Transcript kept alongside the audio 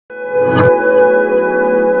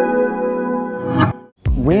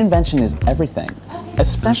Reinvention is everything,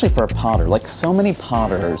 especially for a potter. Like, so many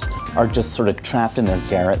potters are just sort of trapped in their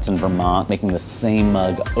garrets in Vermont, making the same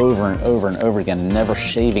mug over and over and over again, and never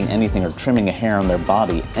shaving anything or trimming a hair on their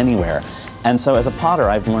body anywhere. And so as a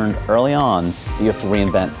potter, I've learned early on that you have to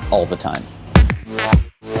reinvent all the time.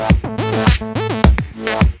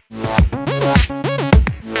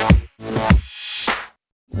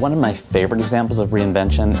 One of my favorite examples of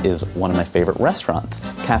reinvention is one of my favorite restaurants,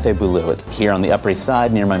 Café Boulud. It's here on the Upper East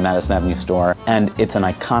Side near my Madison Avenue store, and it's an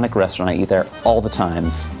iconic restaurant. I eat there all the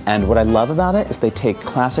time. And what I love about it is they take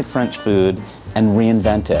classic French food and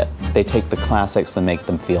reinvent it. They take the classics and make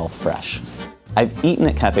them feel fresh. I've eaten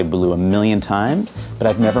at Café Boulud a million times, but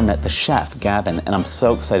I've never met the chef, Gavin, and I'm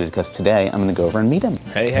so excited because today I'm gonna go over and meet him.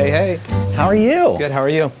 Hey, hey, hey. How are you? Good, how are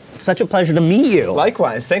you? Such a pleasure to meet you.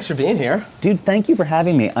 Likewise, thanks for being here. Dude, thank you for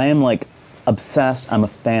having me. I am like obsessed, I'm a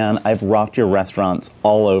fan. I've rocked your restaurants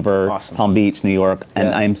all over Palm Beach, New York, and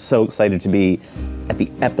I am so excited to be at the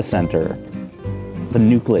epicenter, the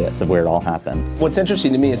nucleus of where it all happens. What's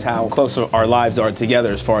interesting to me is how close our lives are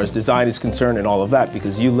together as far as design is concerned and all of that,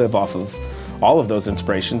 because you live off of all of those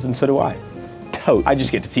inspirations, and so do I. Totes. I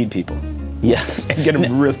just get to feed people. Yes. And get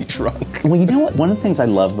them really drunk. Well, you know what? One of the things I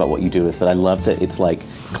love about what you do is that I love that it's like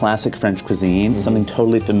classic French cuisine, something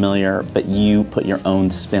totally familiar, but you put your own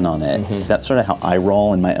spin on it. That's sort of how I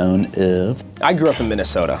roll in my own oeuvre. I grew up in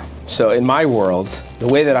Minnesota. So in my world, the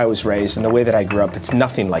way that I was raised and the way that I grew up, it's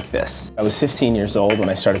nothing like this. I was 15 years old when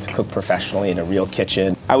I started to cook professionally in a real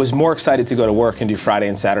kitchen. I was more excited to go to work and do Friday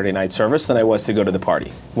and Saturday night service than I was to go to the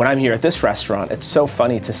party. When I'm here at this restaurant, it's so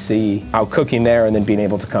funny to see how cooking there and then being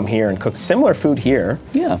able to come here and cook similar food here.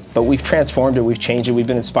 Yeah. But we've transformed it, we've changed it, we've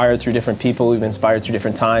been inspired through different people, we've been inspired through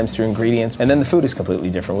different times, through ingredients, and then the food is completely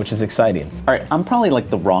different, which is exciting. All right, I'm probably like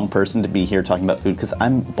the wrong person to be here talking about food because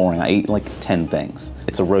I'm boring. I eat like 10 things.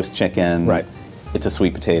 It's a roast chicken. Right. It's a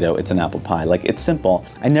sweet potato, it's an apple pie. Like, it's simple.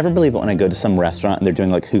 I never believe it when I go to some restaurant and they're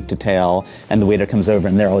doing like hoof to tail and the waiter comes over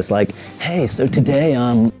and they're always like, hey, so today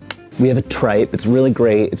we have a tripe, it's really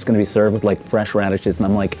great, it's gonna be served with like fresh radishes. And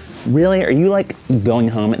I'm like, really? Are you like going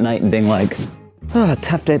home at night and being like, oh,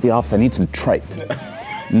 tough day at the office, I need some tripe?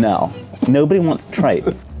 No, nobody wants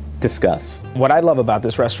tripe. Discuss. What I love about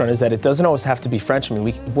this restaurant is that it doesn't always have to be French. I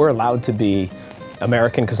mean, we're allowed to be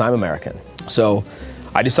American because I'm American. So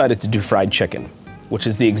I decided to do fried chicken, which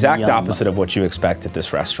is the exact opposite of what you expect at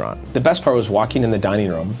this restaurant. The best part was walking in the dining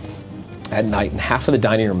room at night, and half of the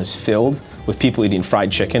dining room is filled with people eating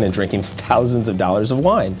fried chicken and drinking thousands of dollars of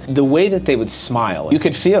wine. The way that they would smile, you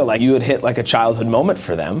could feel like you had hit like a childhood moment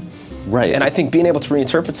for them. Right. And I think being able to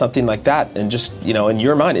reinterpret something like that and just, you know, in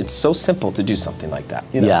your mind, it's so simple to do something like that.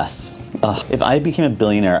 You know? Yes. If I became a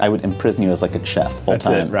billionaire, I would imprison you as like a chef full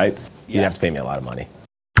time. That's it, right? You'd have to pay me a lot of money.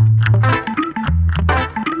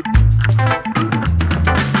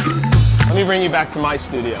 Let me bring you back to my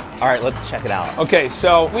studio. All right, let's check it out. Okay,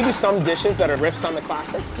 so we do some dishes that are riffs on the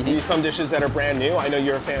classics. We do some dishes that are brand new. I know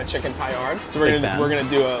you're a fan of chicken paillard, so we're gonna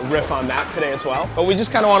do a riff on that today as well. But we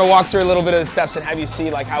just kind of want to walk through a little bit of the steps and have you see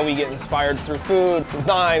like how we get inspired through food,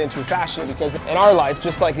 design, and through fashion, because in our life,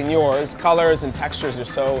 just like in yours, colors and textures are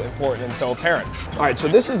so important and so apparent. All right, so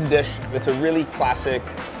this is a dish. It's a really classic,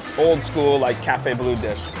 old school, like Café Boulud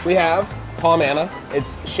dish. We have palm anna.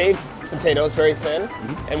 It's shaved potatoes, very thin,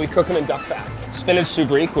 and we cook them in duck fat. Spinach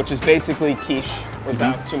soubrique, which is basically quiche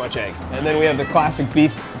without too much egg. And then we have the classic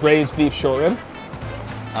braised beef short rib.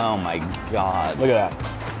 Oh my God. Look at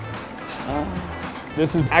that.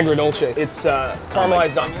 This is agrodolce. It's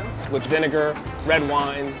caramelized onions with vinegar, red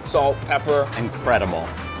wine, salt, pepper. Incredible.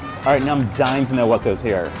 All right, now I'm dying to know what goes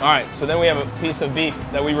here. All right, so then we have a piece of beef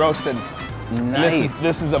that we roasted. Nice.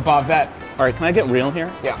 This is a bavette. All right, can I get real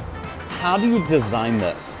here? Yeah. How do you design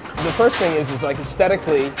this? The first thing is like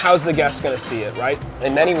aesthetically, how's the guest gonna see it, right?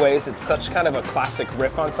 In many ways, it's such kind of a classic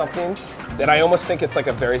riff on something that I almost think it's like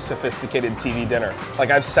a very sophisticated TV dinner.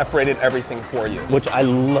 Like I've separated everything for you. Which I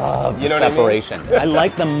love, the separation. I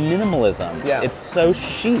like the minimalism. Yeah. It's so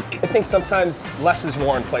chic. I think sometimes less is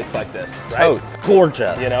more in plates like this, right? Oh, it's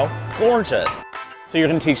gorgeous. You know? Gorgeous. So you're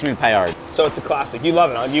gonna teach me paillard. So it's a classic. You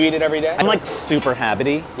love it, huh? You eat it every day? I'm like super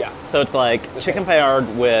habity. Yeah. So it's like chicken paillard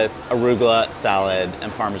with arugula, salad, and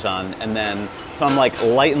Parmesan, and then, so I'm like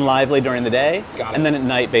light and lively during the day. Got it. And then at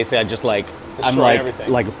night, basically, I just like, destroy everything.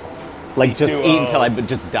 like just eat until I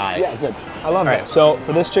just die. Yeah, good. I love that. So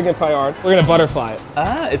for this chicken paillard, we're gonna butterfly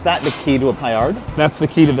it. Is that the key to a paillard? That's the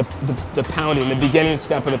key to the pounding, the beginning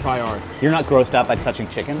step of the paillard. You're not grossed out by touching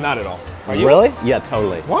chicken? Not at all. Are you? Really? Yeah,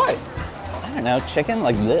 totally. Why? I don't know, chicken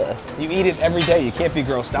like this. You eat it every day. You can't be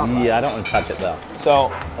grossed out by it. Yeah, I don't want to touch it though.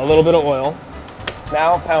 So a little bit of oil.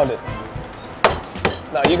 Now pound it.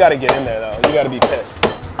 No, you gotta get in there though. You gotta be pissed.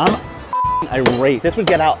 I'm irate. This would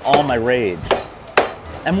get out all my rage.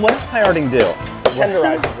 And what does pie-arding do?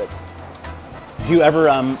 Tenderizes it. Do you ever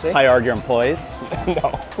pie-ard your employees?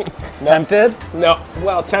 No. Tempted? No.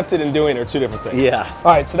 Well, tempted and doing are two different things. Yeah.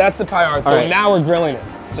 All right, so that's the pie-ard. So now we're grilling it.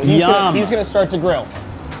 So he's gonna start to grill.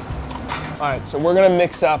 All right, so we're gonna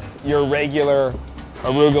mix up your regular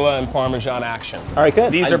arugula and Parmesan action. All right,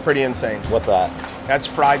 good. These are pretty insane. What's that? That's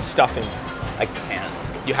fried stuffing. I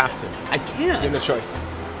can't. You have to. I can't. Give me the choice.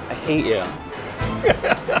 I hate you.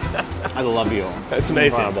 I love you. It's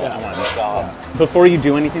amazing. Yeah. I want to stop. Before you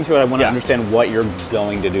do anything to it, I want to understand what you're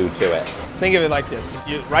going to do to it. Think of it like this.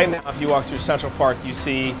 Right now, if you walk through Central Park, you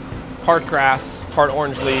see part grass, part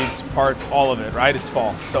orange leaves, part all of it, right? It's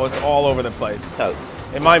fall, so it's all over the place. Totes.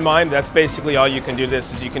 In my mind, that's basically all you can do to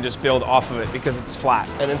this is you can just build off of it because it's flat.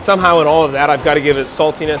 And then somehow in all of that, I've got to give it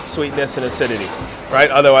saltiness, sweetness, and acidity, right?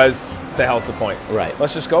 Otherwise, the hell's the point? Right.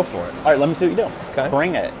 Let's just go for it. All right, let me see what you do. Okay.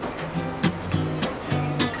 Bring it.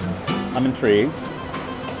 I'm intrigued.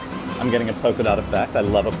 I'm getting a polka dot effect. I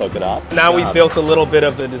love a polka dot. Now we've built a little bit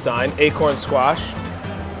of the design, acorn squash.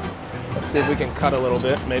 Let's see if we can cut a little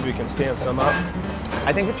bit. Maybe we can stand some up.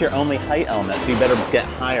 I think it's your only height element, so you better get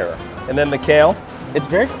higher. And then the kale. It's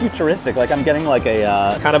very futuristic. Like I'm getting like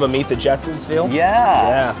a... kind of a Meet the Jetsons feel.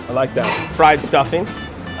 Yeah. Yeah, I like that. Fried stuffing,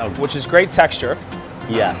 which is great texture.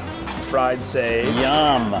 Yes. Fried sage.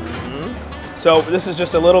 Yum. So this is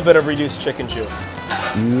just a little bit of reduced chicken chew.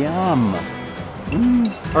 Yum.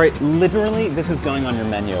 All right, literally, this is going on your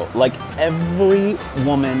menu. Like every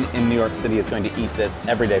woman in New York City is going to eat this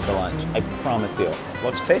every day for lunch. I promise you.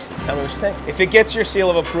 Let's taste it. Tell me what you think. If it gets your seal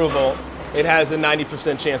of approval, it has a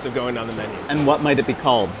 90% chance of going on the menu. And what might it be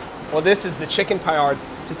called? Well, this is the chicken paillard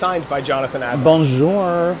designed by Jonathan Adler.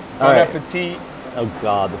 Bonjour. Bon appetit. Oh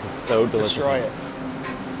God, this is so delicious. Destroy it.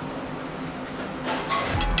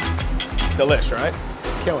 Delish, right?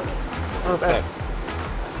 Killing it. Perfect.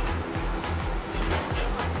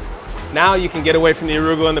 Now you can get away from the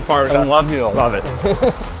arugula and the Parmesan. I love you. Love it.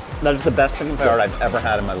 That is the best chicken paillard I've ever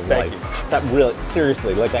had in my life. Thank you. That really,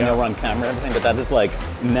 seriously, like I know we're on camera and everything, but that is like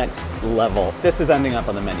next level. This is ending up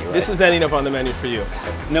on the menu, right? This is ending up on the menu for you.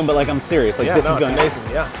 No, but like I'm serious. Like this is it's going amazing.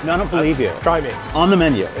 Yeah. No, I don't believe you. Try me. On the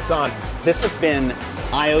menu. It's on. This has been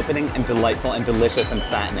eye-opening and delightful and delicious and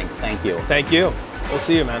fattening. Thank you. Thank you. We'll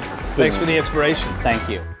see you, man. Thanks for the inspiration. Thank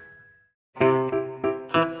you.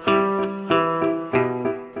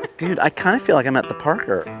 Dude, I kind of feel like I'm at the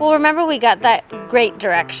Parker. Well, remember we got that great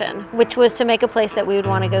direction, which was to make a place that we would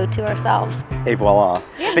want to go to ourselves. Et voila.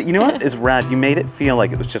 But you know what is rad? You made it feel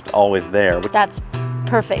like it was just always there. That's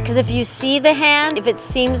perfect, because if you see the hand, if it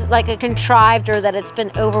seems like a contrived or that it's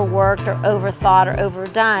been overworked or overthought or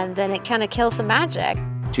overdone, then it kind of kills the magic.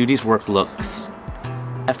 Judy's work looks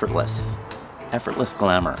effortless. Effortless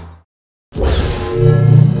glamour.